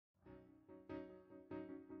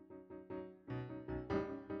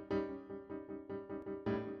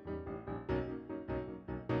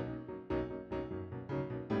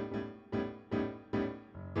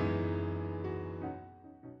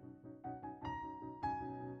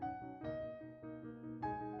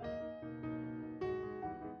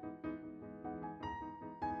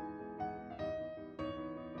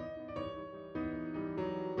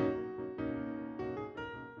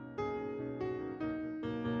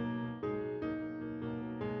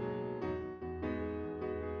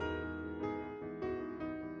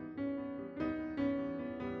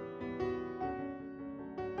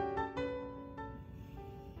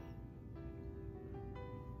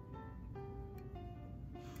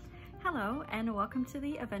Hello and welcome to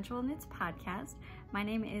the Eventual Knits podcast. My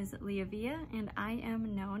name is Leah Villa and I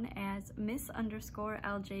am known as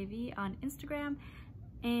Miss_LJV on Instagram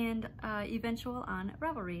and Eventual on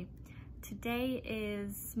Ravelry. Today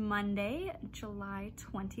is Monday, July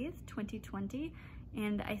 20th, 2020,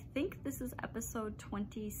 and I think this is episode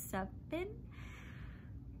 27.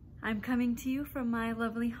 I'm coming to you from my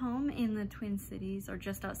lovely home in the Twin Cities, or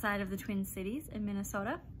just outside of the Twin Cities in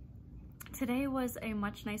Minnesota. Today was a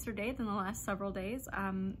much nicer day than the last several days.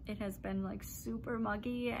 It has been like super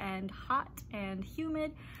muggy and hot and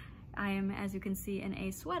humid. I am, as you can see, in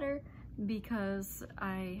a sweater because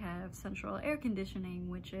I have central air conditioning,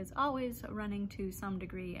 which is always running to some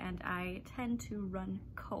degree, and I tend to run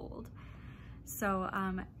cold. So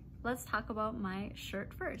let's talk about my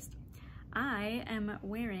shirt first. I am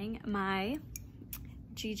wearing my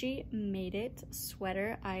Gigi Made It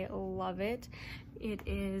sweater. I love it. It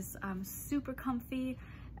is super comfy.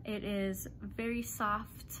 It is very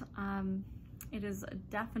soft. It is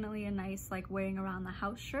definitely a nice like wearing around the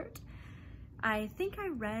house shirt. I think I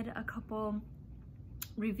read a couple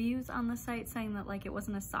reviews on the site saying that like it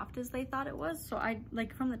wasn't as soft as they thought it was. So I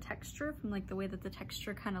like from the texture, from like the way that the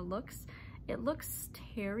texture kind of looks, it looks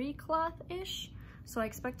terry cloth-ish. So I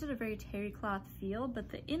expected a very terry cloth feel, but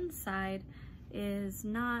the inside is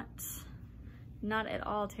not at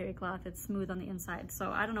all terry cloth. It's smooth on the inside. So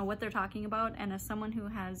I don't know what they're talking about. And as someone who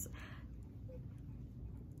has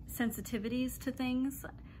sensitivities to things,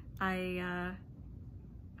 I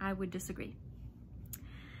would disagree.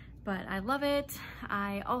 But I love it.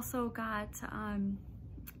 I also got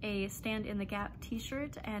a Stand in the Gap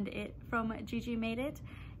t-shirt and it from Gigi Made It,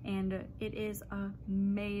 and it is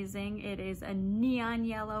amazing. It is a neon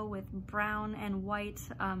yellow with brown and white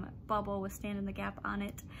bubble with Stand in the Gap on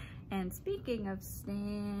it. And speaking of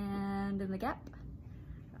Stand in the Gap,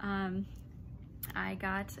 I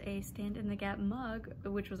got a Stand in the Gap mug,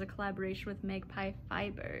 which was a collaboration with Magpie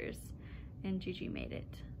Fibers, and Gigi Made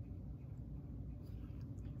It.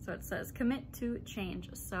 So it says, commit to change.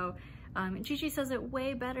 So Gigi says it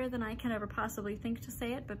way better than I can ever possibly think to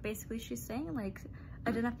say it, but basically she's saying like,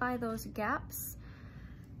 identify those gaps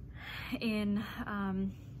in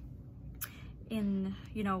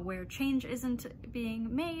you know, where change isn't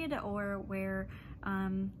being made, or where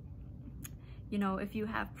you know, if you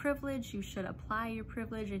have privilege, you should apply your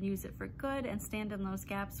privilege and use it for good, and stand in those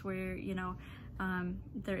gaps where, you know,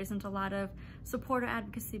 there isn't a lot of support or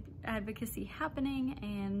advocacy happening,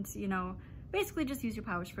 and, you know, basically just use your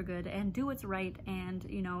powers for good and do what's right, and,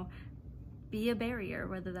 you know, be a barrier,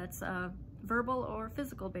 whether that's a verbal or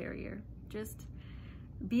physical barrier. Just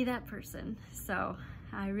be that person. So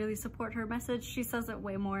I really support her message. She says it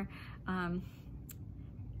way more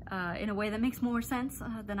in a way that makes more sense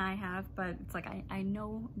than I have, but it's like I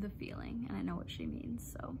know the feeling and I know what she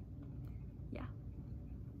means. So yeah.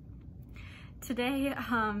 Today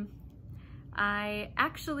I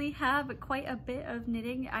actually have quite a bit of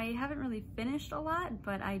knitting. I haven't really finished a lot,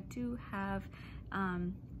 but I do have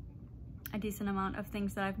a decent amount of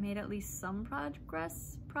things that I've made at least some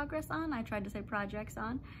progress on. I tried to say projects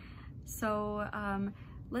on. So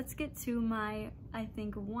let's get to my, I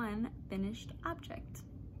think, one finished object.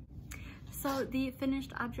 So the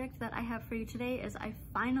finished object that I have for you today is I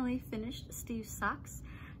finally finished Steve's socks.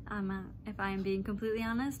 If I am being completely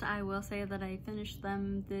honest, I will say that I finished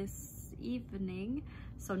them this evening,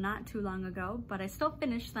 so not too long ago, but I still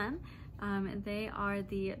finished them. They are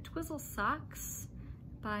the Twizzle socks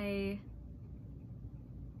by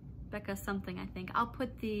Bekah something, I think. I'll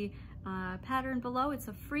put the pattern below. It's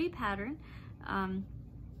a free pattern.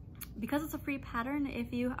 Because it's a free pattern,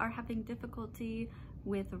 if you are having difficulty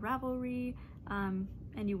with Ravelry and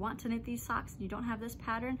you want to knit these socks and you don't have this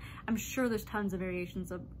pattern, I'm sure there's tons of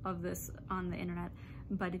variations of this on the internet,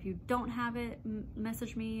 but if you don't have it,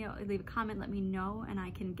 message me, leave a comment, let me know, and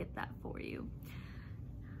I can get that for you.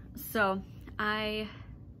 So I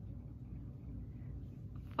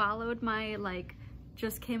followed my like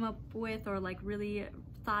just came up with, or like really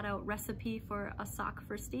thought out recipe for a sock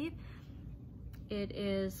for Steve. It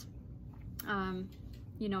is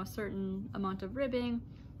you know, a certain amount of ribbing,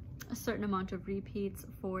 a certain amount of repeats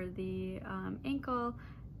for the ankle,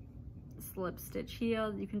 slip stitch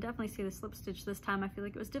heel. You can definitely see the slip stitch this time. I feel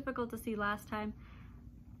like it was difficult to see last time.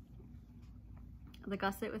 The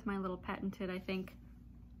gusset with my little patented, I think,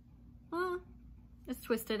 it's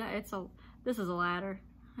twisted. This is a ladder.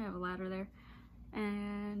 I have a ladder there.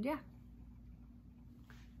 And yeah,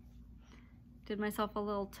 did myself a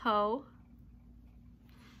little toe.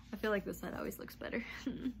 I feel like this side always looks better.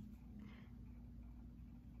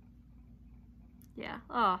 Yeah,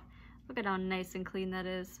 oh, look at how nice and clean that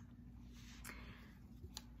is.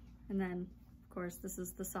 And then, of course, this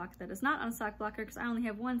is the sock that is not on a sock blocker because I only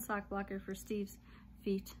have one sock blocker for Steve's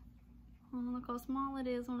feet. Oh, look how small it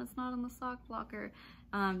is when it's not on the sock blocker.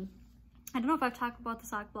 I don't know if I've talked about the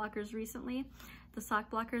sock blockers recently. The sock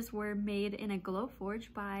blockers were made in a glow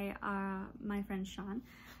forge by my friend Sean,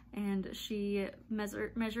 and she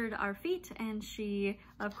measured our feet, and she,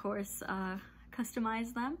 of course,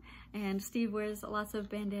 customized them. And Steve wears lots of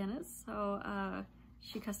bandanas, so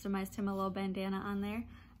she customized him a little bandana on there,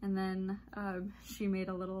 and then she made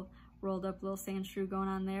a little rolled up little sand shrew going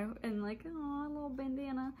on there, and like, oh, a little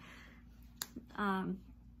bandana.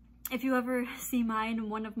 If you ever see mine,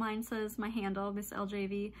 one of mine says my handle, Miss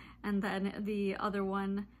LJV, and then the other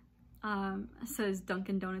one says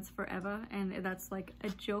Dunkin' Donuts Forever, and that's like a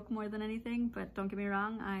joke more than anything, but don't get me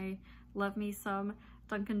wrong, I love me some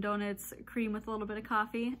Dunkin' Donuts cream with a little bit of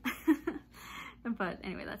coffee. But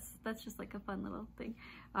anyway, that's just like a fun little thing.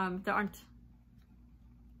 There aren't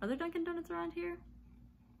other Dunkin' Donuts around here?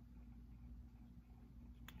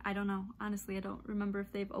 I don't know. Honestly, I don't remember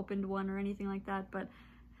if they've opened one or anything like that, but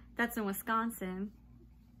that's in Wisconsin.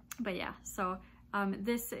 But yeah, so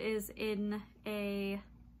this is in a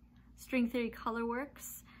String Theory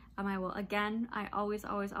Colorworks. I will, again, I always,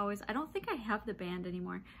 I don't think I have the band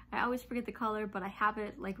anymore. I always forget the color, but I have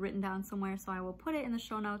it like written down somewhere, so I will put it in the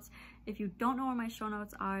show notes. If you don't know where my show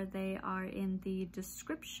notes are, they are in the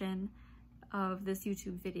description of this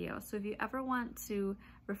YouTube video. So if you ever want to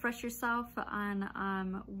refresh yourself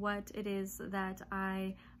on what it is that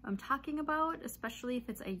I am talking about, especially if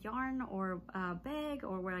it's a yarn or a bag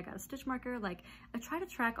or where I got a stitch marker, like I try to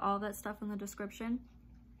track all that stuff in the description,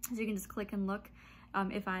 so you can just click and look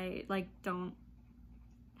if I like don't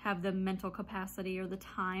have the mental capacity or the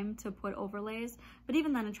time to put overlays. But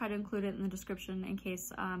even then, I try to include it in the description in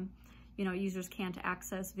case you know, users can't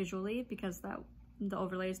access visually, because the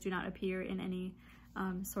overlays do not appear in any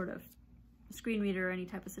sort of screen reader or any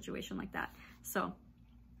type of situation like that. So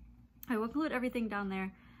I will include everything down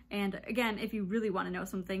there. And again, if you really want to know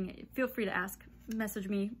something, feel free to ask, message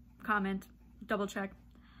me, comment, double check.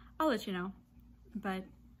 I'll let you know. But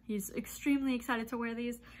he's extremely excited to wear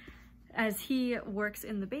these. As he works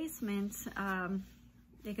in the basement,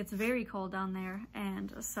 it gets very cold down there,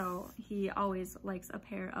 and so he always likes a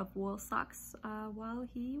pair of wool socks while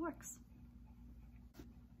he works.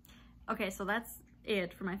 Okay, so that's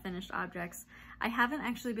it for my finished objects. I haven't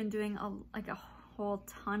actually been doing a whole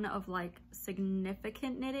ton of like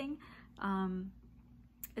significant knitting.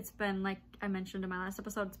 It's been, like I mentioned in my last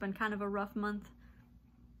episode, it's been kind of a rough month,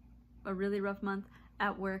 a really rough month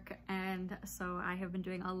at work, and so I have been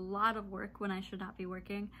doing a lot of work when I should not be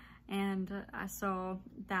working, and so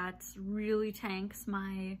that really tanks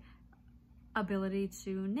my ability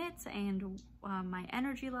to knit and my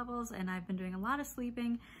energy levels, and I've been doing a lot of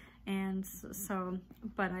sleeping. And so,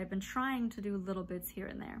 but I've been trying to do little bits here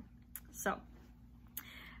and there. So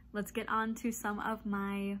let's get on to some of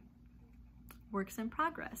my works in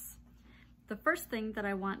progress. The first thing that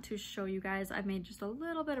I want to show you guys I've made just a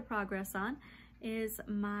little bit of progress on is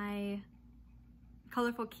my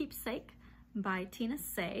colorful Keepsake by Tina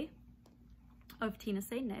Say of Tina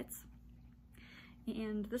Say Knits.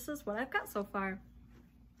 And this is what I've got so far.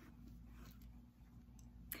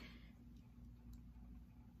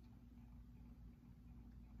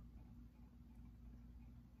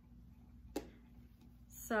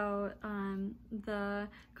 So the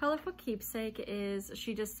colorful Keepsake is,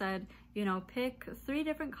 she just said, you know, pick 3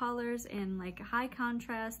 different colors in like high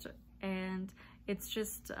contrast, and it's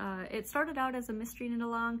just, it started out as a mystery knit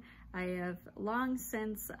along. I have long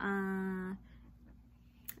since,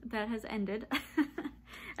 that has ended.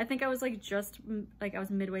 I think I was like I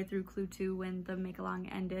was midway through Clue 2 when the make along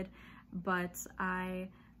ended, but so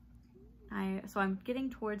I'm getting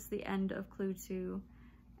towards the end of Clue 2.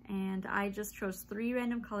 And I just chose 3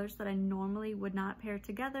 random colors that I normally would not pair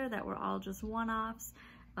together, that were all just one-offs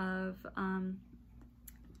of,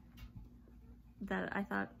 that I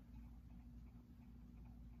thought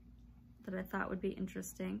would be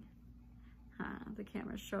interesting. The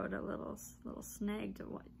camera showed a little snagged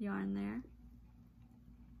yarn there.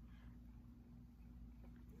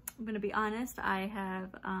 I'm gonna be honest, I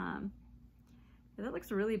have, that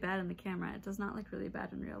looks really bad in the camera. It does not look really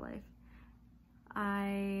bad in real life.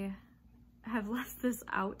 I have left this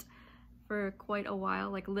out for quite a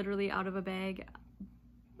while, like literally out of a bag,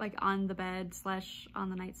 like on the bed / on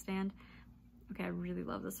the nightstand. Okay, I really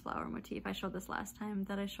love this flower motif. I showed this last time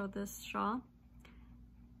that I showed this shawl.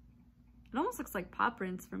 It almost looks like paw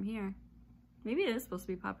prints from here. Maybe it is supposed to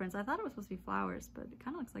be paw prints. I thought it was supposed to be flowers, but it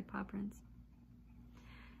kind of looks like paw prints.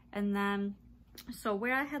 And then, so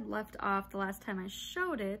where I had left off the last time I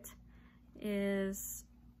showed it is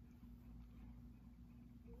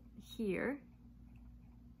here.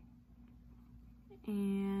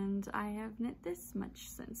 And I have knit this much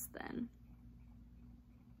since then.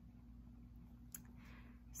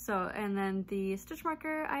 So, and then the stitch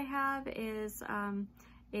marker I have is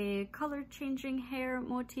a color changing hair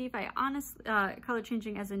motif. I honestly, color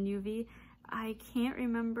changing as in UV. I can't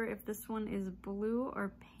remember if this one is blue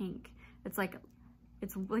or pink. It's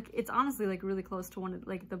honestly like really close to one of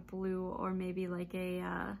like the blue, or maybe like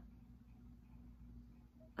a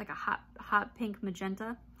hot pink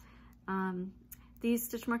magenta. These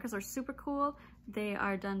stitch markers are super cool. They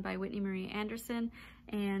are done by Whitney Marie Anderson,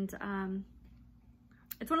 and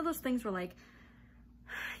it's one of those things where, like,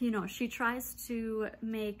 you know, she tries to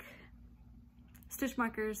make stitch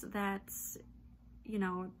markers that, you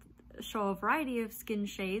know, show a variety of skin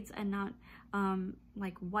shades and not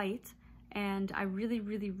like white. And I really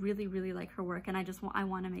like her work, and I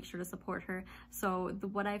want to make sure to support her. So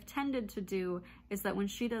what I've tended to do is that when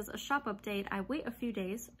she does a shop update, I wait a few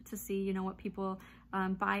days to see, you know, what people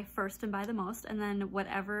buy first and buy the most, and then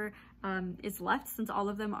whatever is left, since all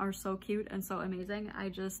of them are so cute and so amazing, I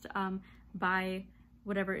just buy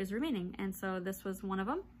whatever is remaining. And so this was one of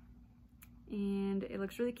them, and it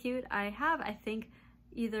looks really cute. I think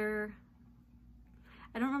either,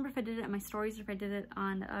 I don't remember if I did it in my stories or if I did it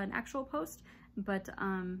on an actual post, but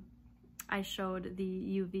I showed the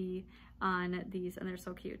UV on these, and they're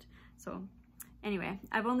so cute. So anyway,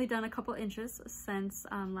 I've only done a couple inches since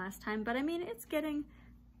last time, but I mean, it's getting,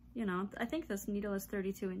 you know, I think this needle is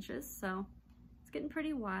 32 inches, so it's getting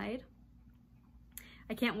pretty wide.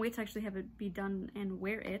 I can't wait to actually have it be done and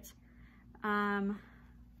wear it.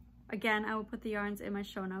 Again, I will put the yarns in my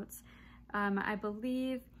show notes. I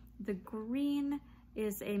believe the green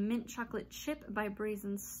is a mint chocolate chip by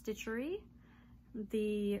Brazen Stitchery.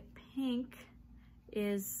 The pink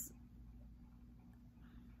is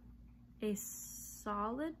a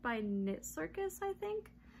solid by KnitCircus, I think,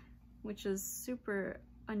 which is super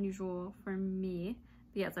unusual for me.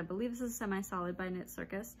 But yes, I believe this is semi-solid by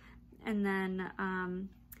KnitCircus. And then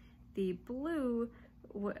the blue,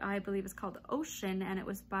 I believe, is called Ocean, and it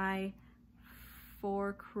was by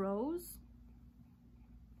Four Crows.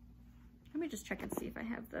 Let me just check and see if I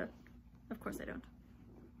have the, of course I don't.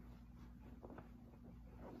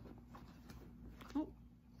 Oh,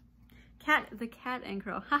 the cat and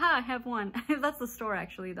crow. Haha, I have one. That's the store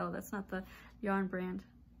actually though, that's not the yarn brand.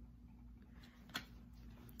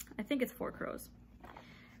 I think it's Four Crows.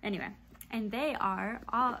 Anyway, and they are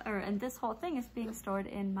all, and this whole thing is being stored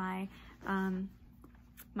in my,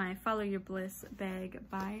 my Follow Your Bliss bag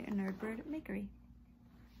by Nerdbird Makery.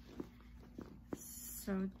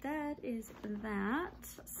 So that is that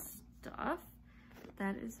stuff.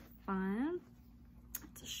 That is fun.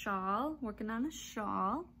 It's a shawl, working on a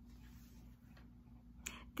shawl.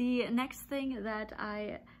 The next thing that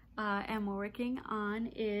I am working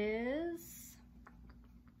on is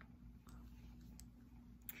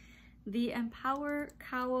the EmPower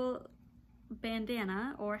Cowl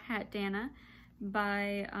bandana or hat dana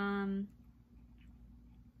by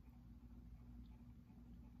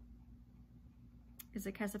is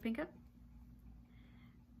it Casapinka?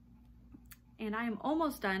 And I am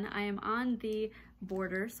almost done. I am on the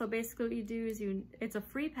border. So basically what you do is it's a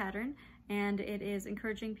free pattern, and it is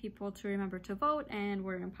encouraging people to remember to vote, and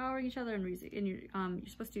we're empowering each other, and you're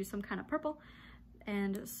supposed to use some kind of purple.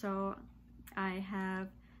 And so I have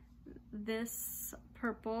this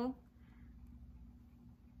purple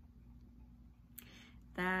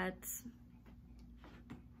that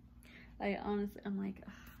I honestly, I'm like,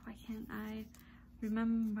 ugh, why can't I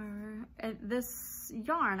remember? This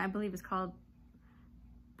yarn, I believe, is called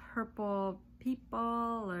Purple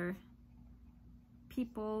People or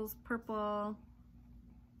People's Purple,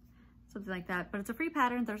 something like that. But it's a free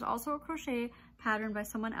pattern. There's also a crochet pattern by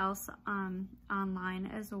someone else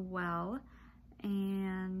online as well,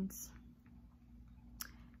 and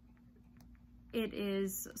it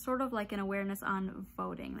is sort of like an awareness on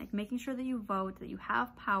voting, like making sure that you vote, that you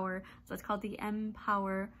have power. So it's called the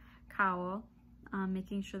EmPower Cowl.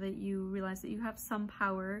 Making sure that you realize that you have some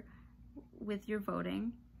power with your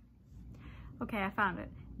voting. Okay, I found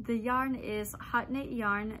it. The yarn is Hauteknit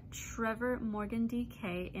yarn Trevor Morgan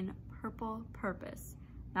DK in Purple Purpose.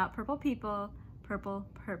 Not Purple People, Purple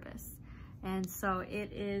Purpose. And so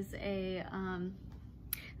it is a,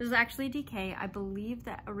 this is actually DK. I believe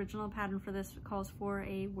the original pattern for this calls for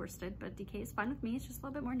a worsted, but DK is fine with me. It's just a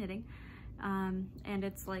little bit more knitting. And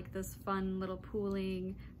it's like this fun little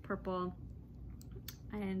pooling purple.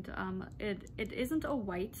 And it isn't a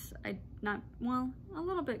white, well, a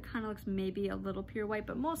little bit kind of looks maybe a little pure white,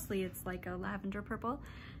 but mostly it's like a lavender purple.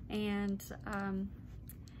 And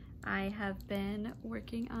I have been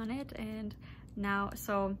working on it, and now,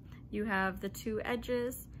 so you have the two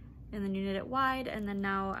edges and then you knit it wide, and then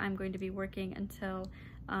now I'm going to be working until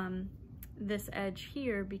this edge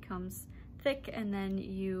here becomes thick, and then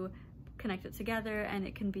you connect it together, and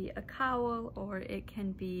it can be a cowl or it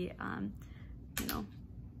can be, you know,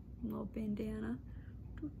 a little bandana,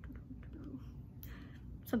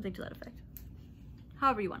 something to that effect.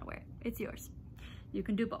 However you want to wear it, it's yours. You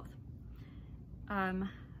can do both.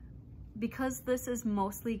 Because this is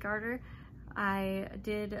mostly garter, I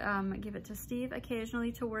did give it to Steve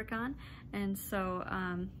occasionally to work on, and so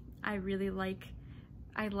I really like,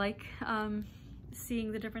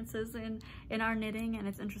 seeing the differences in our knitting, and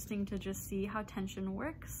it's interesting to just see how tension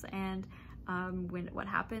works, and what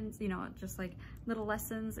happens, you know, just like little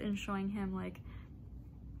lessons in showing him like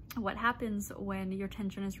what happens when your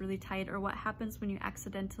tension is really tight, or what happens when you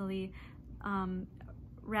accidentally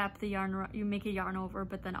wrap the yarn, you make a yarn over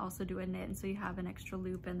but then also do a knit, and so you have an extra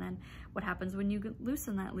loop, and then what happens when you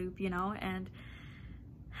loosen that loop, you know. And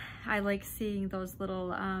I like seeing those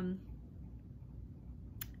little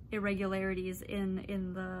irregularities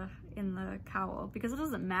in the cowl, because it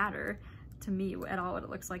doesn't matter to me at all what it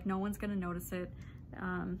looks like. No one's gonna notice it.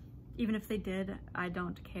 Even if they did, I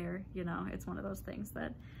don't care, you know. It's one of those things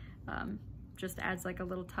that just adds like a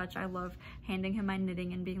little touch. I love handing him my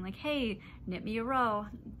knitting and being like, hey, knit me a row.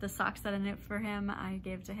 The socks that I knit for him, I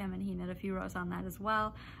gave to him, and he knit a few rows on that as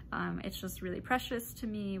well. It's just really precious to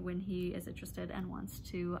me when he is interested and wants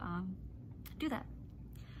to do that.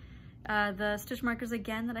 The stitch markers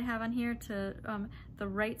again that I have on here, to the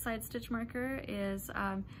right side stitch marker is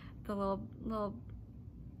the little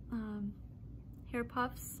hair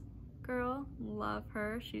puffs girl. Love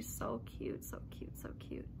her. She's so cute, so cute, so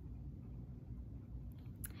cute.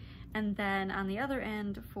 And then on the other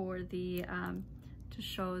end, for the to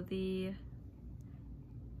show the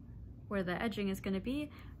where the edging is going to be,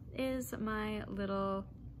 is my little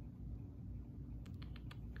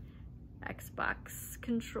Xbox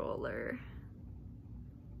controller.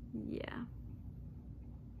 Yeah,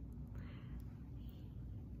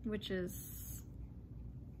 which is,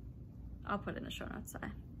 I'll put it in the show notes. I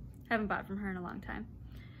haven't bought it from her in a long time.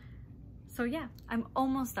 So yeah, I'm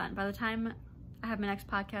almost done. By the time I have my next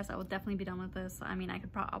podcast, I will definitely be done with this. I mean,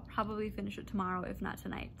 I'll probably finish it tomorrow, if not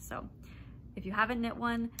tonight. So if you haven't knit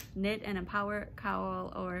one, knit an EmPower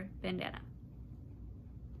cowl or bandana.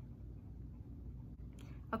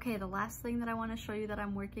 Okay, the last thing that I want to show you that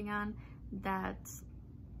I'm working on, that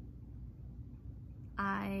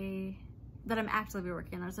I'm actively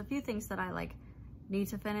working on. There's a few things that I like need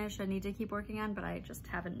to finish and need to keep working on, but I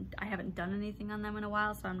haven't done anything on them in a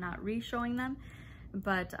while, so I'm not re-showing them.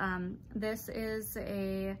 But this is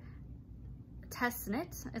a test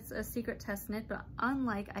knit. It's a secret test knit, but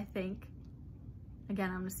unlike, I think, again,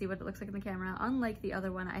 I'm gonna see what it looks like in the camera. Unlike the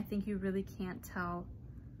other one, I think you really can't tell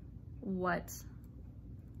what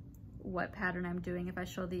pattern I'm doing if I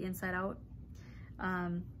show the inside out.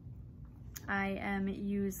 I am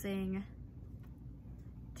using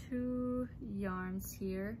 2 yarns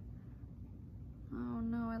here. Oh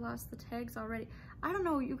no, I lost the tags already. I don't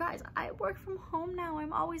know, you guys, I work from home now.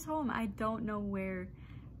 I'm always home. I don't know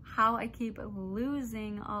how I keep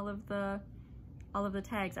losing all of the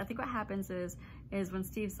tags. I think what happens is when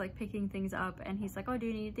Steve's like picking things up and he's like, oh, do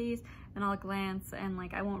you need these? And I'll glance, and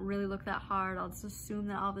like I won't really look that hard. I'll just assume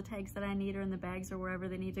that all the tags that I need are in the bags or wherever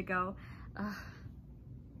they need to go.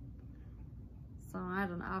 So I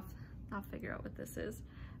don't know, I'll figure out what this is.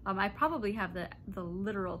 I probably have the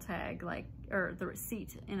literal tag, like, or the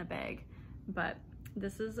receipt in a bag, but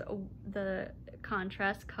this is the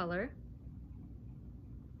contrast color.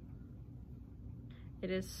 It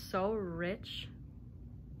is so rich.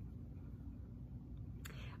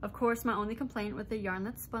 Of course, my only complaint with the yarn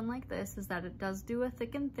that's spun like this is that it does do a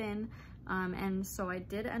thick and thin, and so I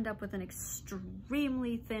did end up with an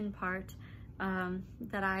extremely thin part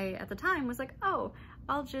that I, at the time, was like, oh,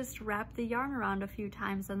 I'll just wrap the yarn around a few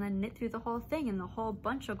times and then knit through the whole thing, and the whole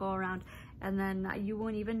bunch will go around, and then you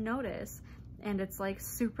won't even notice. And it's like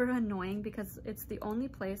super annoying because it's the only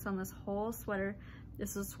place on this whole sweater.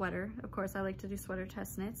 This is a sweater. Of course, I like to do sweater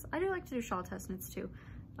test knits. I do like to do shawl test knits too.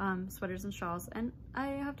 Sweaters and shawls, and I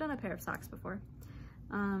have done a pair of socks before.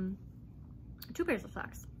 2 pairs of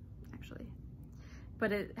socks, actually.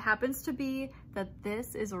 But it happens to be that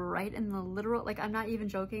this is right in the literal, like, I'm not even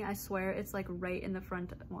joking, I swear it's like right in the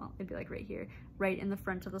front, well, it'd be like right here, right in the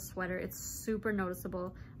front of the sweater. It's super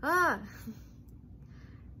noticeable. Ah!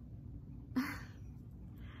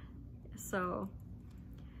 So,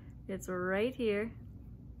 it's right here.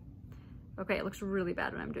 Okay, it looks really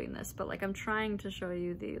bad when I'm doing this, but like I'm trying to show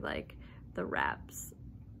you the wraps.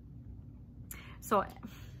 So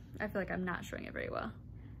I feel like I'm not showing it very well.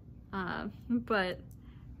 But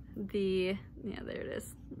yeah, there it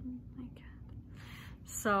is. Oh my God.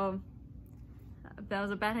 So that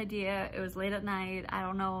was a bad idea. It was late at night. I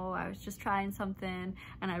don't know. I was just trying something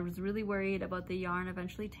and I was really worried about the yarn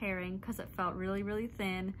eventually tearing because it felt really, really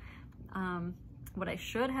thin. What I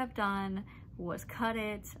should have done was cut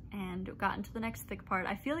it and gotten to the next thick part.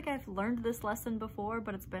 I feel like I've learned this lesson before,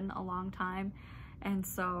 but it's been a long time. And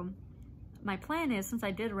so my plan is, since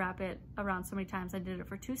I did wrap it around so many times, I did it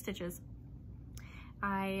for 2 stitches,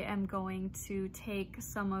 I am going to take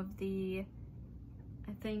some of the,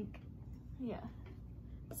 I think, yeah.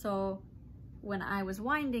 So when I was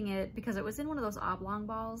winding it, because it was in one of those oblong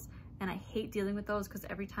balls, and I hate dealing with those because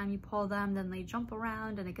every time you pull them, then they jump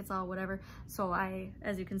around and it gets all whatever. So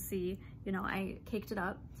as you can see, you know, I caked it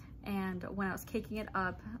up. And when I was caking it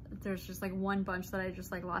up, there's just like one bunch that I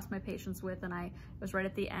just like lost my patience with, and it was right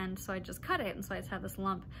at the end. So I just cut it. And so I just had this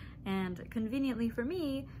lump, and conveniently for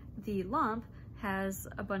me, the lump has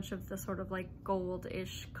a bunch of the sort of like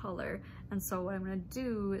gold-ish color. And so what I'm gonna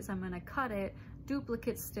do is I'm gonna cut it,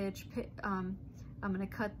 duplicate stitch, I'm gonna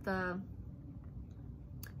cut the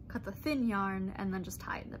thin yarn and then just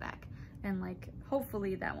tie it in the back. And like,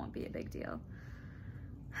 hopefully that won't be a big deal.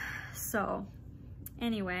 So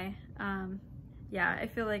anyway, yeah, I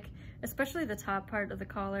feel like, especially the top part of the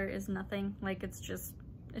collar is nothing. Like it's just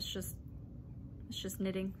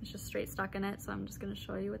knitting. It's just straight stockinette. So I'm just gonna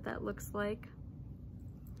show you what that looks like.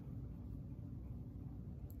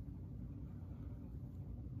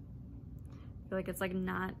 I feel like it's like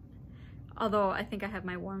not, although I think I have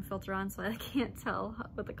my warm filter on, so I can't tell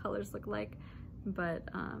what the colors look like, but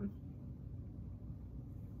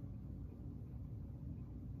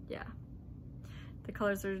yeah, the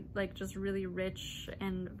colors are like just really rich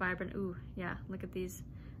and vibrant. Ooh, yeah, look at these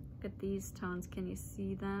tones. Can you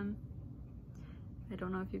see them? I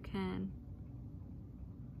don't know if you can.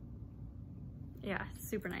 Yeah,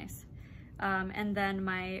 super nice. And then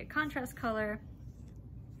my contrast color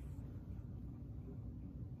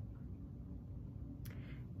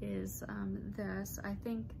is this. I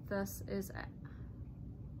think this is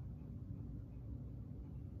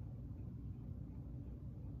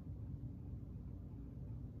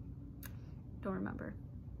don't remember.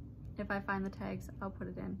 If I find the tags, I'll put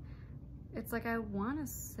it in. It's like, I want to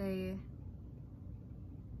say,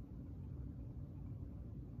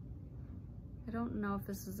 I don't know if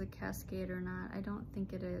this is a Cascade or not. I don't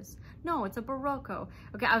think it is. No, it's a Berroco.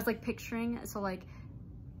 Okay, I was like picturing, so like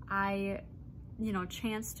I, you know,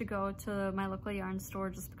 chanced to go to my local yarn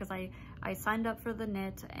store just because I signed up for the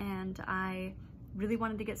knit and I really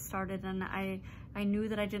wanted to get started, and I knew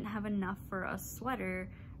that I didn't have enough for a sweater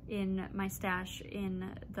in my stash in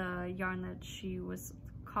the yarn that she was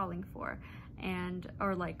calling for, and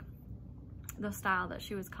or like the style that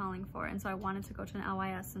she was calling for. And so I wanted to go to an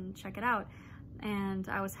LYS and check it out, and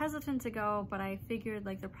I was hesitant to go, but I figured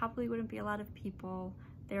like there probably wouldn't be a lot of people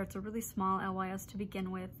there. It's a really small LYS to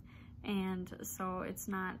begin with, and so it's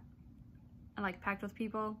not like packed with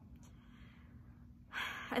people.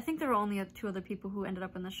 I think there were only 2 other people who ended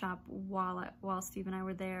up in the shop while Steve and I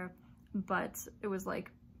were there, but it was like,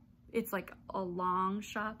 it's like a long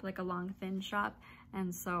shop, like a long thin shop,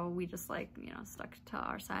 and so we just like, you know, stuck to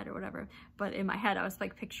our side or whatever. But in my head I was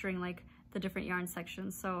like picturing like the different yarn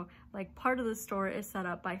sections. So like part of the store is set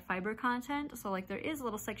up by fiber content, so like there is a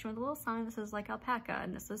little section with a little sign that says like alpaca,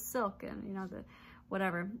 and this is silk, and you know, the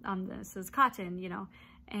whatever, this is cotton, you know.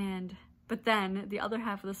 And but then the other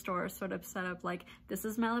half of the store is sort of set up like, this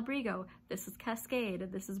is Malabrigo, this is Cascade,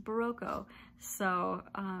 this is Berroco. So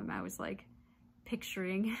I was like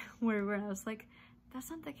picturing where I was like, that's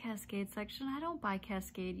not the Cascade section. I don't buy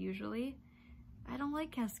Cascade usually. I don't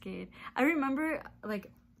like Cascade. I remember like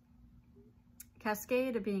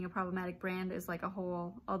Cascade being a problematic brand is like a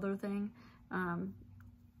whole other thing,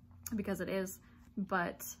 because it is,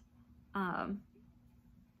 but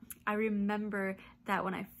I remember that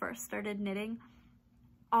when I first started knitting,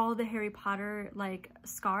 all the Harry Potter like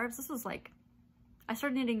scarves, this was like, I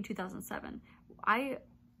started knitting in 2007.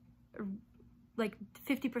 Like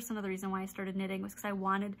 50% of the reason why I started knitting was because I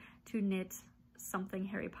wanted to knit something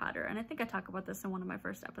Harry Potter, and I think I talk about this in one of my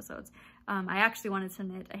first episodes. I actually wanted to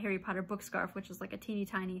knit a Harry Potter book scarf, which is like a teeny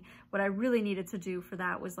tiny. What I really needed to do for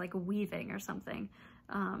that was like weaving or something,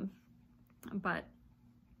 but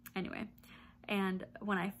anyway. And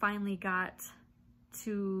when I finally got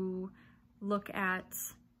to look at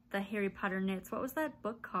the Harry Potter knits, what was that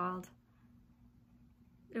book called?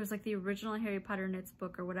 It was like the original Harry Potter knits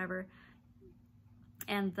book or whatever,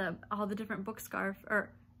 and all the different book scarf,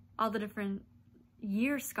 or all the different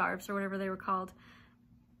year scarves or whatever they were called.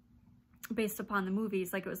 based upon the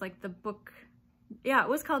movies. Like it was like the book, yeah, it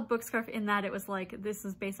was called book scarf in that it was like, this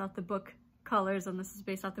is based off the book colors and this is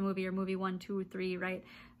based off the movie, or movie 1, 2, 3, right?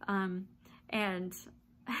 And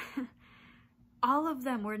all of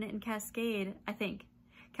them were knit in Cascade, I think.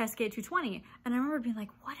 Cascade 220. And I remember being like,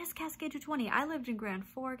 what is Cascade 220? I lived in Grand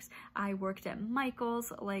Forks. I worked at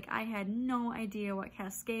Michael's. Like, I had no idea what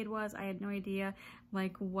Cascade was. I had no idea,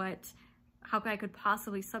 like, how I could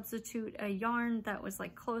possibly substitute a yarn that was,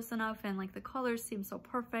 like, close enough, and, like, the colors seemed so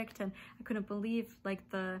perfect, and I couldn't believe, like,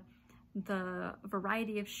 the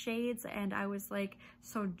variety of shades, and I was, like,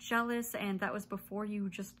 so jealous. And that was before you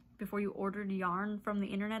ordered yarn from the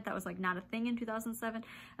internet. That was like not a thing in 2007.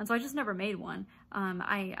 And so I just never made one.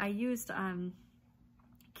 I used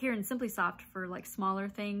Kieran Simply Soft for like smaller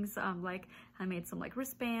things. Like I made some like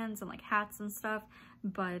wristbands and like hats and stuff,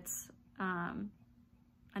 but I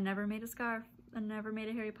never made a scarf. I never made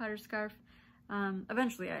a Harry Potter scarf.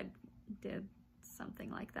 Eventually I did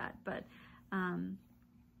something like that, but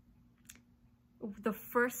the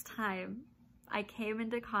first time I came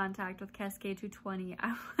into contact with Cascade 220,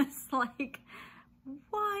 I was like,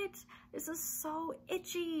 what? This is so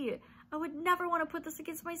itchy. I would never want to put this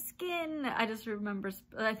against my skin. I just remember,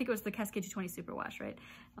 I think it was the Cascade 220 Superwash, right?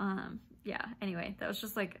 Yeah, anyway, that was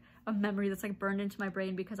just like a memory that's like burned into my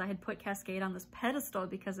brain because I had put Cascade on this pedestal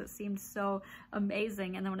because it seemed so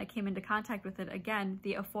amazing. And then when I came into contact with it again,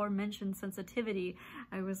 the aforementioned sensitivity,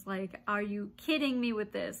 I was like, are you kidding me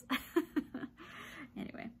with this?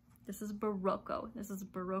 Anyway. This is Berroco. This is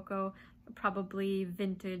Berroco, probably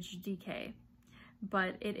vintage DK.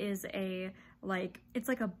 But it is a, like, it's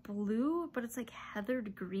like a blue, but it's like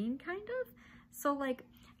heathered green kind of. So like,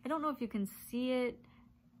 I don't know if you can see it,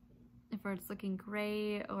 if it's looking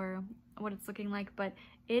gray or what it's looking like, but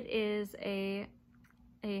it is a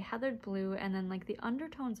heathered blue, and then like the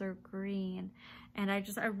undertones are green. And I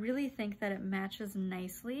really think that it matches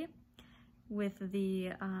nicely with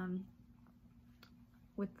the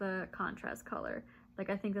contrast color.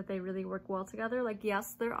 Like, I think that they really work well together. Like,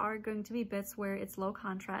 yes, there are going to be bits where it's low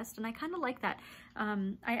contrast, and I kind of like that.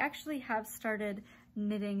 I actually have started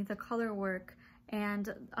knitting the color work,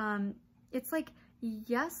 and it's like,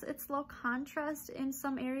 yes, it's low contrast in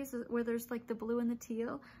some areas where there's like the blue and the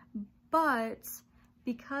teal, but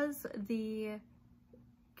because the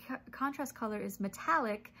contrast color is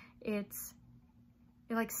metallic, it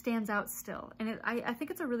like stands out still, and I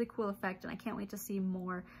think it's a really cool effect, and I can't wait to see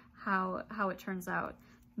more how it turns out.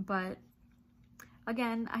 But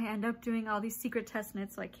again, I end up doing all these secret test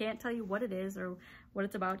knits, so I can't tell you what it is or what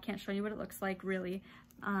it's about, can't show you what it looks like really,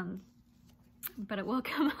 but it will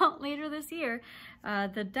come out later this year.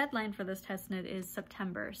 The deadline for this test knit is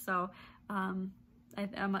September, so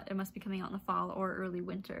it must be coming out in the fall or early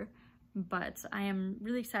winter, but I am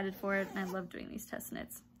really excited for it, and I love doing these test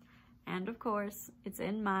knits. And of course, it's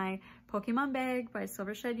in my Pokemon bag by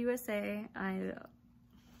Silvershed USA. I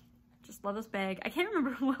just love this bag. I can't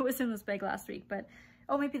remember what was in this bag last week, but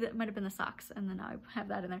oh, maybe that might have been the socks, and then I have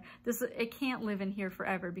that in there. It can't live in here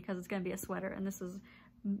forever because it's going to be a sweater, and this is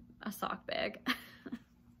a sock bag.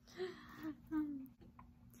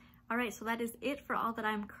 All right, so that is it for all that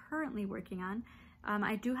I'm currently working on.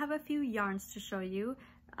 I do have a few yarns to show you.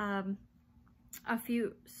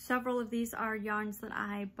 Several of these are yarns that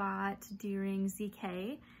I bought during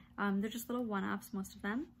ZK. They're just little one-offs, most of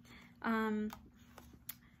them.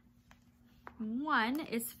 One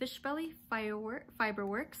is Fishbelly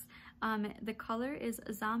Fiberworks. The color is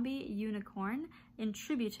Zombie Unicorn in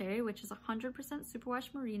Tributary, which is 100%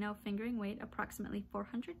 superwash merino, fingering weight, approximately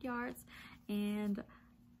 400 yards. And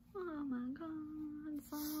oh my god,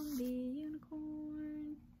 Zombie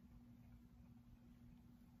Unicorn.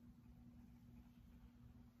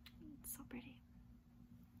 It's so pretty.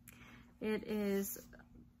 It is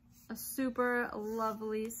a super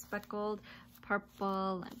lovely speckled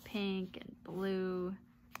purple and pink and blue,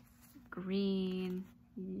 green,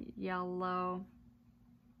 yellow.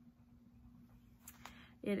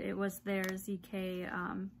 It was their ZK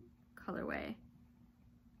colorway.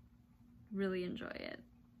 Really enjoy it.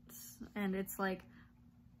 And it's like,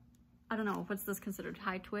 I don't know, what's this considered?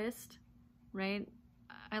 High twist, right?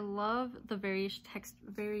 I love the various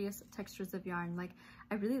textures of yarn. Like,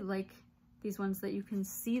 I really like these ones that you can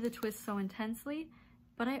see the twist so intensely,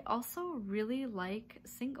 but I also really like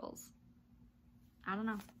singles. I don't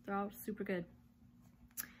know, they're all super good.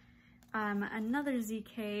 Another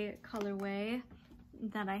ZK colorway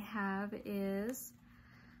that I have is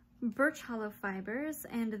Birch Hollow Fibers,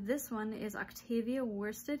 and this one is Octavia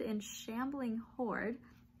Worsted in Shambling Horde.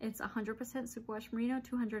 It's 100% superwash merino,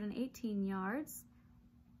 218 yards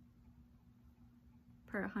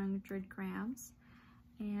per 100 grams.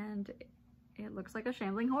 And it looks like a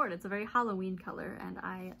shambling horde. It's a very Halloween color and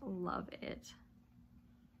I love it.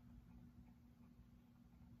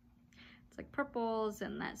 It's like purples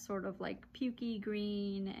and that sort of like pukey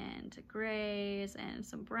green and grays and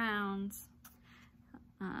some browns.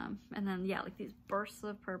 And then yeah, like these bursts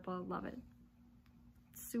of purple, love it.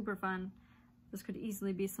 Super fun. This could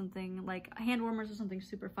easily be something like hand warmers or something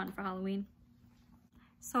super fun for Halloween.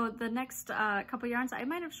 So the next couple yarns I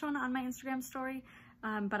might have shown on my Instagram story,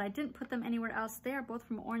 but I didn't put them anywhere else. They are both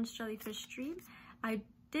from Orange Jellyfish Dream. I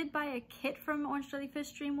did buy a kit from Orange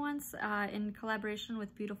Jellyfish Dream once in collaboration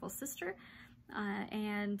with Beautiful Sister.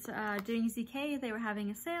 And during ZK, they were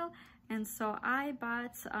having a sale. And so I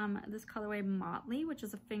bought this colorway Motley, which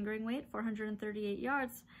is a fingering weight, 438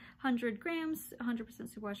 yards, 100 grams, 100%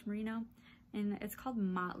 superwash merino. And it's called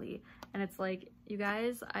Motley. And it's like, you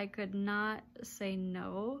guys, I could not say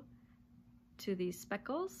no to these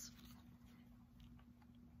speckles.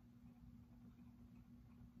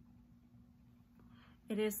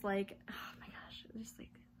 It is like, oh my gosh, it's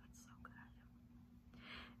like, that's so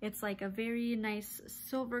good. It's like a very nice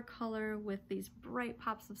silver color with these bright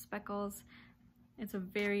pops of speckles. It's a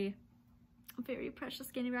very, very precious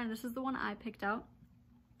skinny brown. This is the one I picked out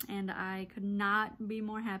and I could not be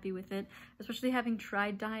more happy with it, especially having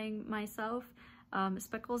tried dyeing myself.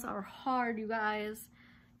 Speckles are hard, you guys.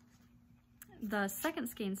 The second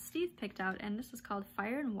skein Steve picked out, and this is called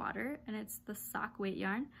Fire and Water, and it's the sock weight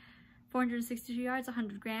yarn. 462 yards,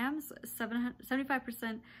 100 grams,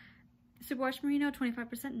 75% superwash merino,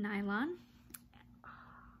 25% nylon.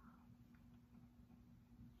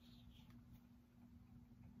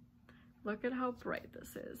 Look at how bright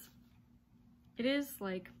this is. It is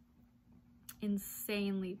like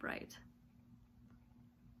insanely bright.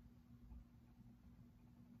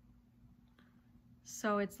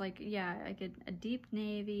 So it's like, yeah, I get a deep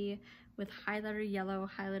navy with highlighter yellow,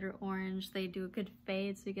 highlighter orange. They do a good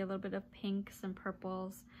fade, so you get a little bit of pinks and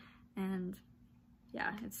purples. And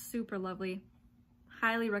yeah, it's super lovely.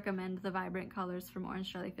 Highly recommend the vibrant colors from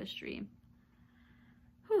Orange Jellyfish Dream.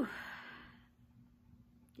 Whew.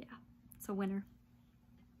 Yeah, it's a winner.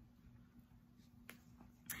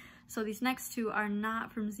 So these next two are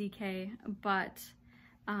not from ZK, but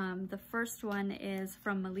the first one is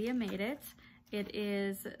from Malia Made It. It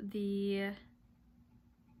is the, I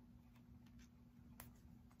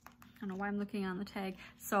don't know why I'm looking on the tag.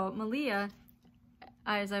 So Malia,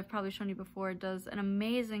 as I've probably shown you before, does an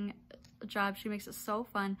amazing job. She makes it so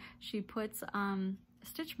fun. She puts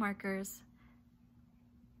stitch markers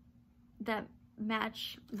that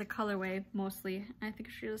match the colorway mostly. I think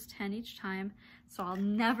she does 10 each time, so I'll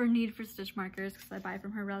never need for stitch markers because I buy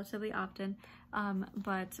from her relatively often.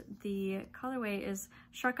 But the colorway is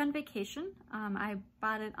Shark on Vacation. I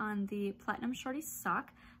bought it on the Platinum Shorty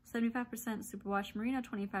sock, 75% superwash merino,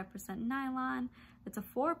 25% nylon. It's a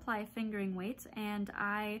 4-ply fingering weight, and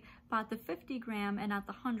I bought the 50 gram and not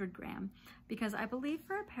the 100 gram because I believe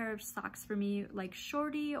for a pair of socks for me, like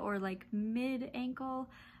shorty or like mid ankle,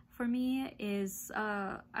 for me is,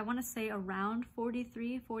 I want to say around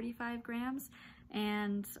 43, 45 grams.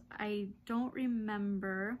 And I don't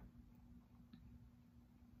remember.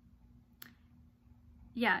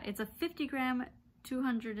 Yeah, it's a 50 gram,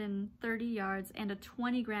 230 yards and a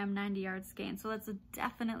 20 gram, 90 yard skein. So that's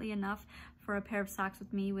definitely enough for a pair of socks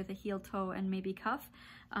with me with a heel toe and maybe cuff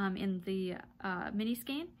in the mini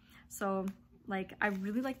skein. So like, I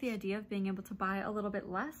really like the idea of being able to buy a little bit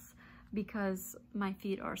less because my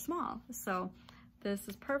feet are small. So this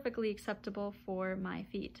is perfectly acceptable for my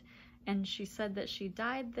feet. And she said that she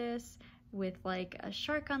dyed this with like a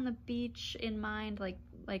shark on the beach in mind. Like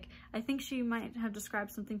I think she might have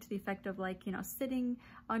described something to the effect of like, you know, sitting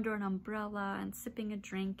under an umbrella and sipping a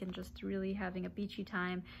drink and just really having a beachy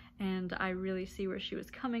time. And I really see where she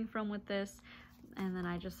was coming from with this. And then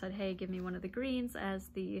I just said, hey, give me one of the greens as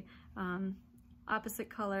the opposite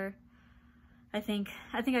color. I think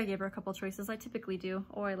I gave her a couple choices. I typically do,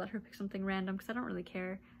 or I let her pick something random because I don't really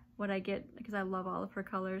care what I get because I love all of her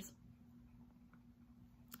colors.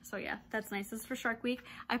 So yeah, that's nice. This is for Shark Week.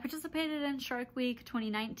 I participated in Shark Week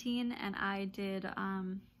 2019 and I did, I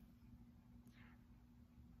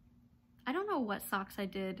don't know what socks I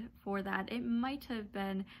did for that. It might have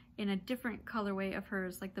been in a different colorway of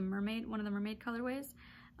hers, like the mermaid, one of the mermaid colorways.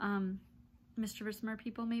 Mischievous Mer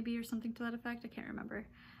People maybe, or something to that effect. I can't remember.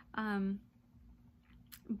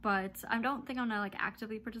 But I don't think I'm gonna like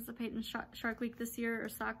actively participate in Shark Week this year, or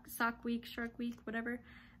Sock Week, Shark Week, whatever.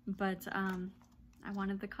 But I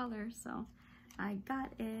wanted the color, so I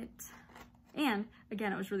got it. And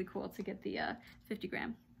again, it was really cool to get the 50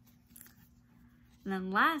 gram. And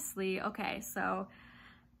then lastly, okay, so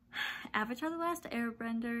Avatar: The Last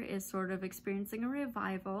Airbender is sort of experiencing a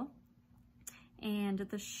revival, and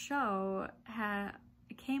the show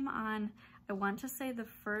came on, I want to say did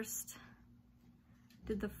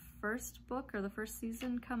the first book or the first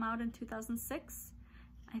season come out in 2006?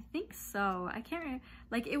 I think so. I can't remember.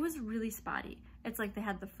 Like, it was really spotty. It's like they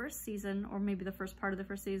had the first season, or maybe the first part of the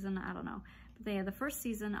first season, I don't know. But they had the first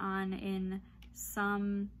season on in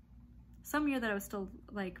some year that I was still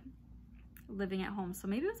like living at home. So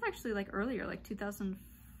maybe it was actually like earlier, like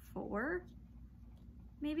 2004,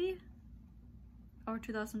 maybe, or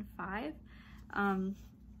 2005.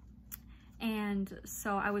 And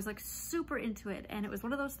so I was like super into it, and it was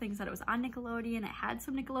one of those things that it was on Nickelodeon. It had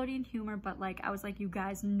some Nickelodeon humor, but like I was like, you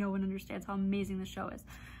guys, no one understands how amazing the show is.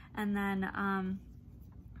 And then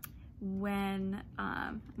when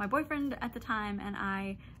my boyfriend at the time and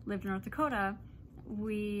I lived in North Dakota,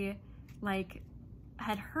 we like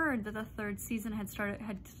had heard that the third season had started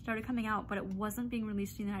coming out, but it wasn't being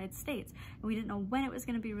released in the United States, and we didn't know when it was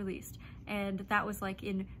going to be released. And that was like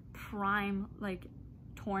in prime like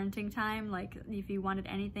torrenting time. Like if you wanted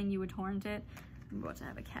anything, you would torrent it. I'm about to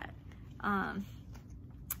have a cat.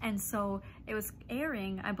 And so it was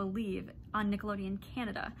airing, I believe, on Nickelodeon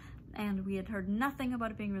Canada, and we had heard nothing about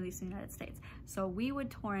it being released in the United States. So we would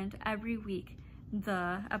torrent every week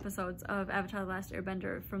the episodes of Avatar: The Last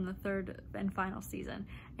Airbender from the third and final season,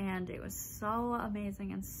 and it was so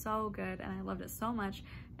amazing and so good, and I loved it so much.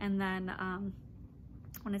 And then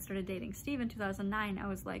when I started dating Steve in 2009, I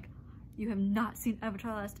was like, you have not seen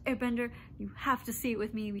Avatar: The Last Airbender, you have to see it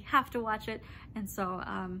with me, we have to watch it. And so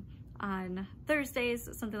on Thursdays,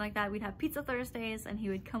 something like that, we'd have pizza Thursdays, and he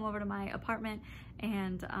would come over to my apartment,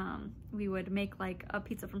 and we would make like a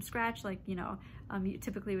pizza from scratch, like, you know,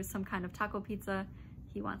 typically with some kind of taco pizza.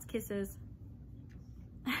 He wants kisses.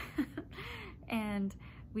 And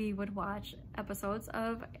we would watch episodes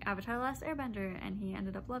of Avatar: The Last Airbender, and he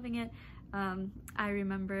ended up loving it. I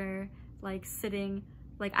remember like sitting,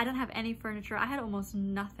 like I didn't have any furniture. I had almost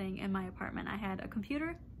nothing in my apartment. I had a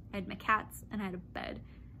computer, I had my cats, and I had a bed.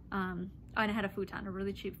 And I had a futon, a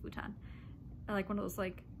really cheap futon, like one of those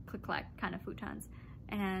like click-clack kind of futons,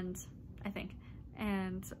 and I think,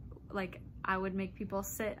 and like I would make people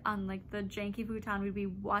sit on like the janky futon. We'd be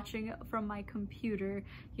watching from my computer,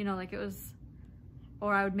 you know, like it was,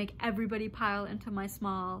 or I would make everybody pile into my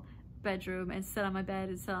small bedroom and sit on my bed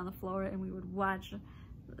and sit on the floor, and we would watch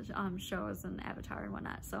shows and Avatar and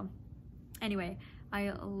whatnot. So anyway,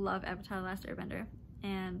 I love Avatar: The Last Airbender,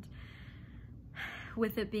 and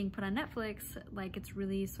with it being put on Netflix, like it's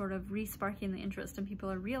really sort of re-sparking the interest, and people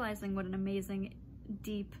are realizing what an amazing,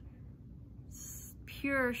 deep,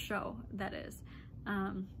 pure show that is.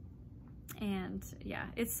 And yeah,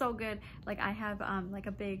 it's so good. Like I have like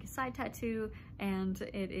a big side tattoo, and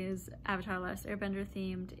it is Avatar: The Last Airbender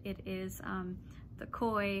themed. It is the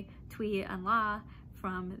Koi, Tui, and La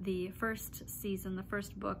from the first season, the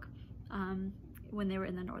first book, when they were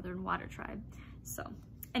in the Northern Water Tribe. So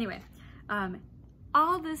anyway,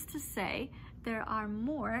 all this to say, there are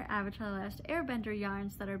more Avatar: The Last Airbender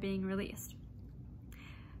yarns that are being released.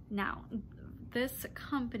 Now, this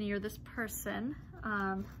company or this person,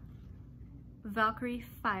 Valkyrie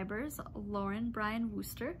Fibers, Lauren Bryan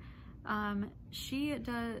Wooster, she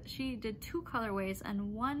did two colorways,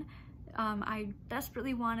 and one I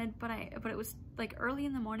desperately wanted, but it was like early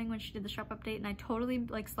in the morning when she did the shop update, and I totally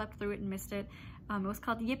like slept through it and missed it. It was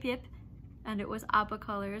called Yip Yip, and it was Appa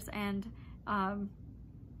colors, and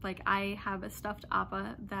like I have a stuffed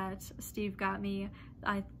Appa that Steve got me.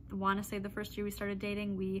 I want to say the first year we started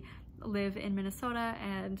dating. We live in Minnesota,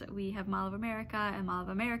 and we have Mall of America, and Mall of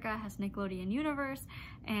America has Nickelodeon Universe,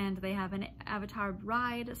 and they have an Avatar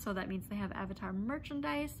ride, so that means they have Avatar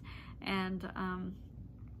merchandise. And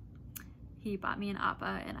he bought me an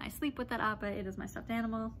Appa, and I sleep with that Appa. It is my stuffed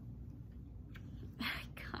animal.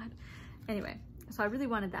 God. Anyway, so I really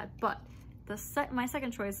wanted that, but my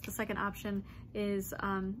second choice, the second option, is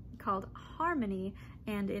called Harmony,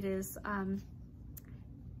 and it is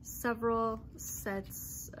several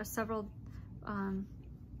sets, or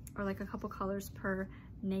like a couple colors per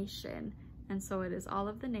nation, and so it is all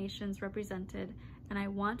of the nations represented. And I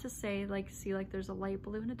want to say, like, see, like there's a light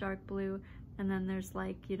blue and a dark blue, and then there's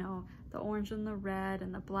like, you know, the orange and the red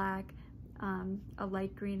and the black, a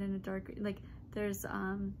light green and a dark green. Like there's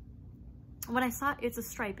when I saw it's a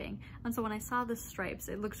striping, and so when I saw the stripes,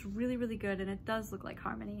 it looks really, really good, and it does look like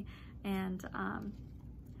Harmony. And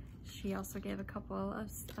she also gave a couple of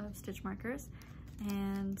stitch markers,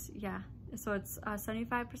 and yeah, so it's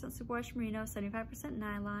 75% superwash merino, 75%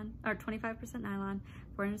 nylon, or 25% nylon,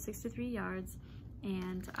 463 yards.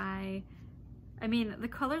 And I I mean, the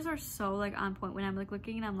colors are so like on point. When I'm like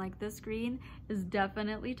looking and I'm like, this green is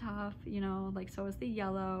definitely tough, you know, like so is the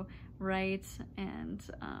yellow, right? And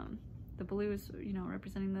the blues, you know,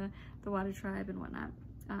 representing the water tribe and whatnot.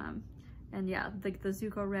 And yeah, like the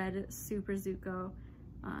Zuko red, super Zuko.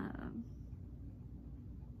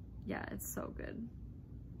 Yeah, it's so good.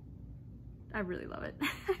 I really love it.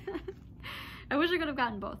 I wish I could have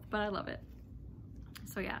gotten both, but I love it.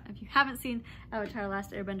 So yeah, if you haven't seen Avatar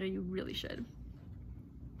Last Airbender, you really should.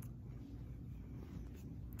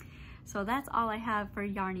 So that's all I have for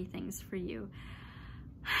yarny things for you.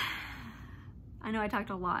 I know I talked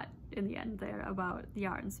a lot in the end there about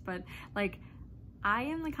yarns, but like I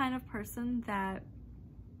am the kind of person that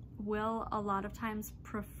will a lot of times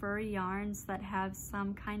prefer yarns that have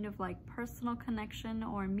some kind of like personal connection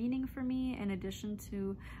or meaning for me in addition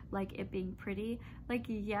to like it being pretty. Like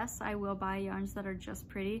yes, I will buy yarns that are just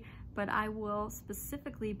pretty, but I will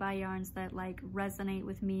specifically buy yarns that like resonate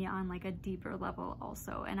with me on like a deeper level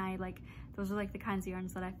also. And I like, those are like the kinds of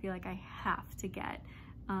yarns that I feel like I have to get.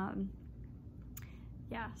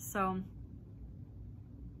 Yeah, so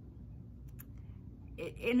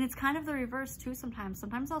and it's kind of the reverse too sometimes.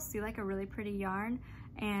 Sometimes I'll see like a really pretty yarn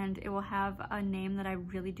and it will have a name that I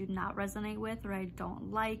really do not resonate with, or I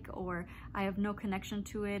don't like, or I have no connection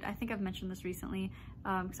to it. I think I've mentioned this recently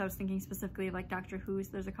because I was thinking specifically of like Doctor Who's.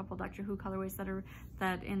 There's a couple Doctor Who colorways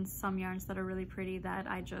that in some yarns that are really pretty that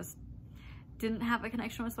I just didn't have a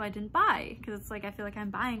connection with, so I didn't buy, because it's like I feel like I'm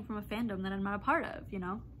buying from a fandom that I'm not a part of, you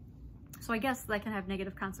know? So I guess that can have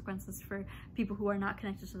negative consequences for people who are not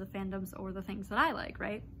connected to the fandoms or the things that I like,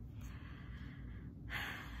 right?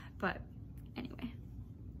 But anyway,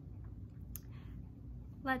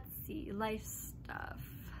 let's see, life stuff.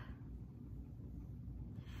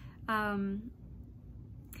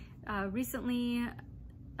 Recently,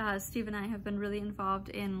 Steve and I have been really involved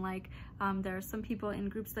in like, there are some people in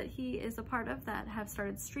groups that he is a part of that have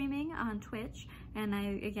started streaming on Twitch. And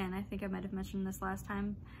I think I might have mentioned this last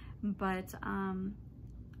time, but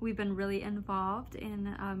we've been really involved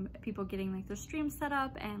in people getting like their streams set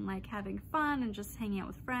up and like having fun and just hanging out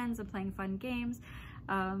with friends and playing fun games.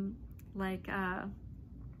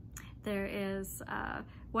 There is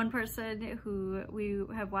one person who we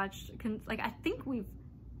have watched, I think we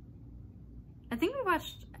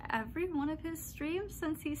watched every one of his streams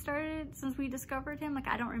since we discovered him. Like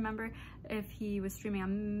I don't remember if he was streaming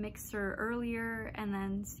on Mixer earlier and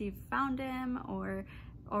then Steve found him, or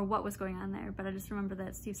what was going on there, but I just remember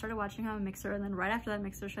that Steve started watching him on Mixer, and then right after that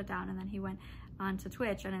Mixer shut down, and then he went on to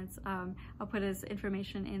Twitch, and it's I'll put his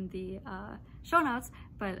information in the show notes,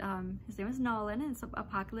 but his name is Nolan, and it's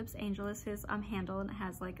Apocalypse Angel is his handle, and it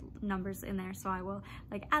has like numbers in there, so I will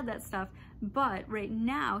like add that stuff. But right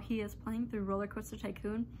now he is playing through Roller Coaster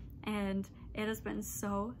Tycoon, and it has been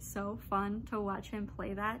so fun to watch him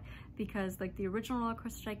play that, because like the original Roller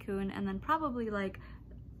Coaster Tycoon, and then probably like,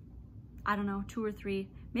 I don't know, 2 or 3,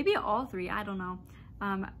 maybe all 3, I don't know.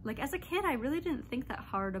 Like as a kid, I really didn't think that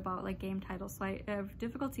hard about like game titles, so I have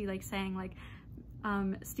difficulty like saying like,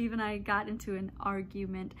 Steve and I got into an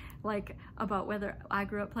argument like about whether I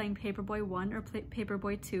grew up playing Paperboy 1 or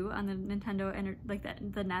Paperboy 2 on the Nintendo and like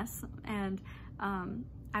the NES, and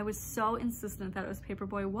I was so insistent that it was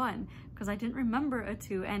Paperboy 1 because I didn't remember a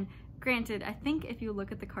 2. And granted, I think if you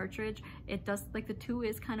look at the cartridge, it does, like the 2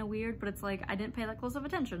 is kind of weird, but it's like I didn't pay that close of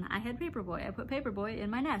attention. I had Paperboy, I put Paperboy in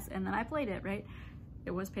my NES, and then I played it, right?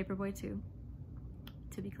 It was Paperboy 2,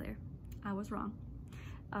 to be clear. I was wrong.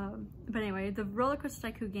 But anyway, the Roller Coaster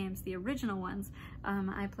Tycoon games, the original ones,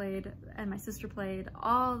 I played and my sister played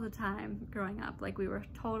all the time growing up. Like we were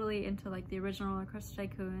totally into like the original Roller Coaster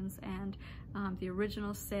Tycoons and the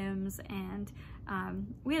original Sims, and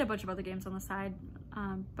we had a bunch of other games on the side,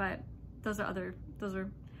 but those are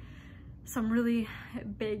some really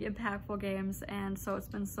big, impactful games. And so it's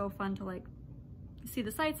been so fun to like see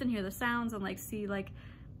the sights and hear the sounds and like see like,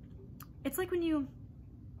 it's like when you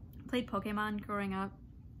played Pokemon growing up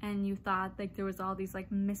and you thought like there was all these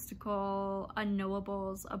like mystical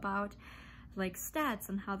unknowables about like stats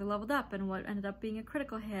and how they leveled up and what ended up being a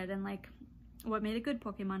critical hit and like what made a good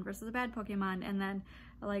Pokemon versus a bad Pokemon. And then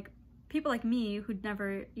like people like me who'd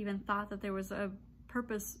never even thought that there was a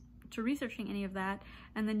purpose to researching any of that,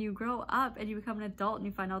 and then you grow up and you become an adult and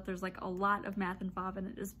you find out there's like a lot of math involved, and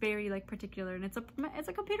it is very like particular, and it's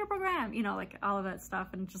a computer program, you know, like all of that stuff,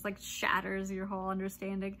 and it just like shatters your whole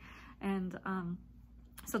understanding. And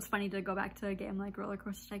so it's funny to go back to a game like Roller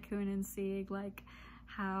Coaster Tycoon and see like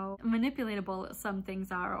how manipulatable some things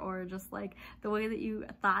are, or just like the way that you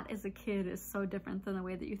thought as a kid is so different than the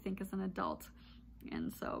way that you think as an adult.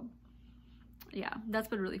 And so yeah, that's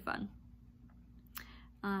been really fun.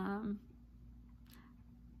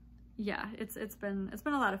 yeah, it's been a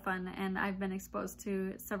lot of fun, and I've been exposed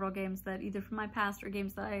to several games that either from my past or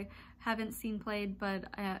games that I haven't seen played but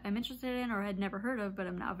I'm interested in or had never heard of, but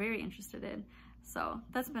I'm now very interested in. So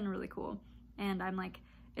that's been really cool. And I'm like,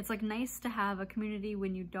 it's like nice to have a community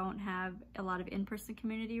when you don't have a lot of in-person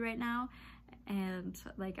community right now. And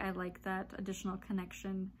like, I like that additional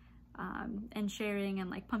connection and sharing and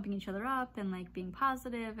like pumping each other up and like being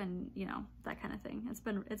positive and, you know, that kind of thing. It's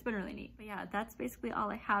been really neat. But yeah, that's basically all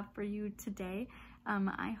I have for you today.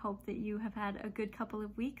 I hope that you have had a good couple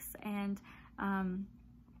of weeks, and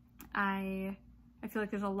I feel like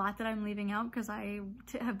there's a lot that I'm leaving out because I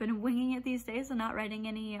have been winging it these days and not writing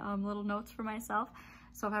any little notes for myself.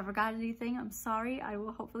 So if I forgot anything, I'm sorry. I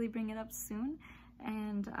will hopefully bring it up soon.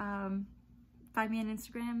 And find me on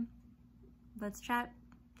Instagram. Let's chat.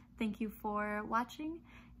 Thank you for watching.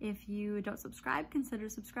 If you don't subscribe, consider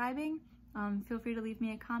subscribing. Feel free to leave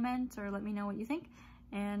me a comment or let me know what you think.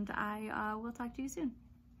 And I will talk to you soon.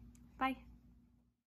 Bye.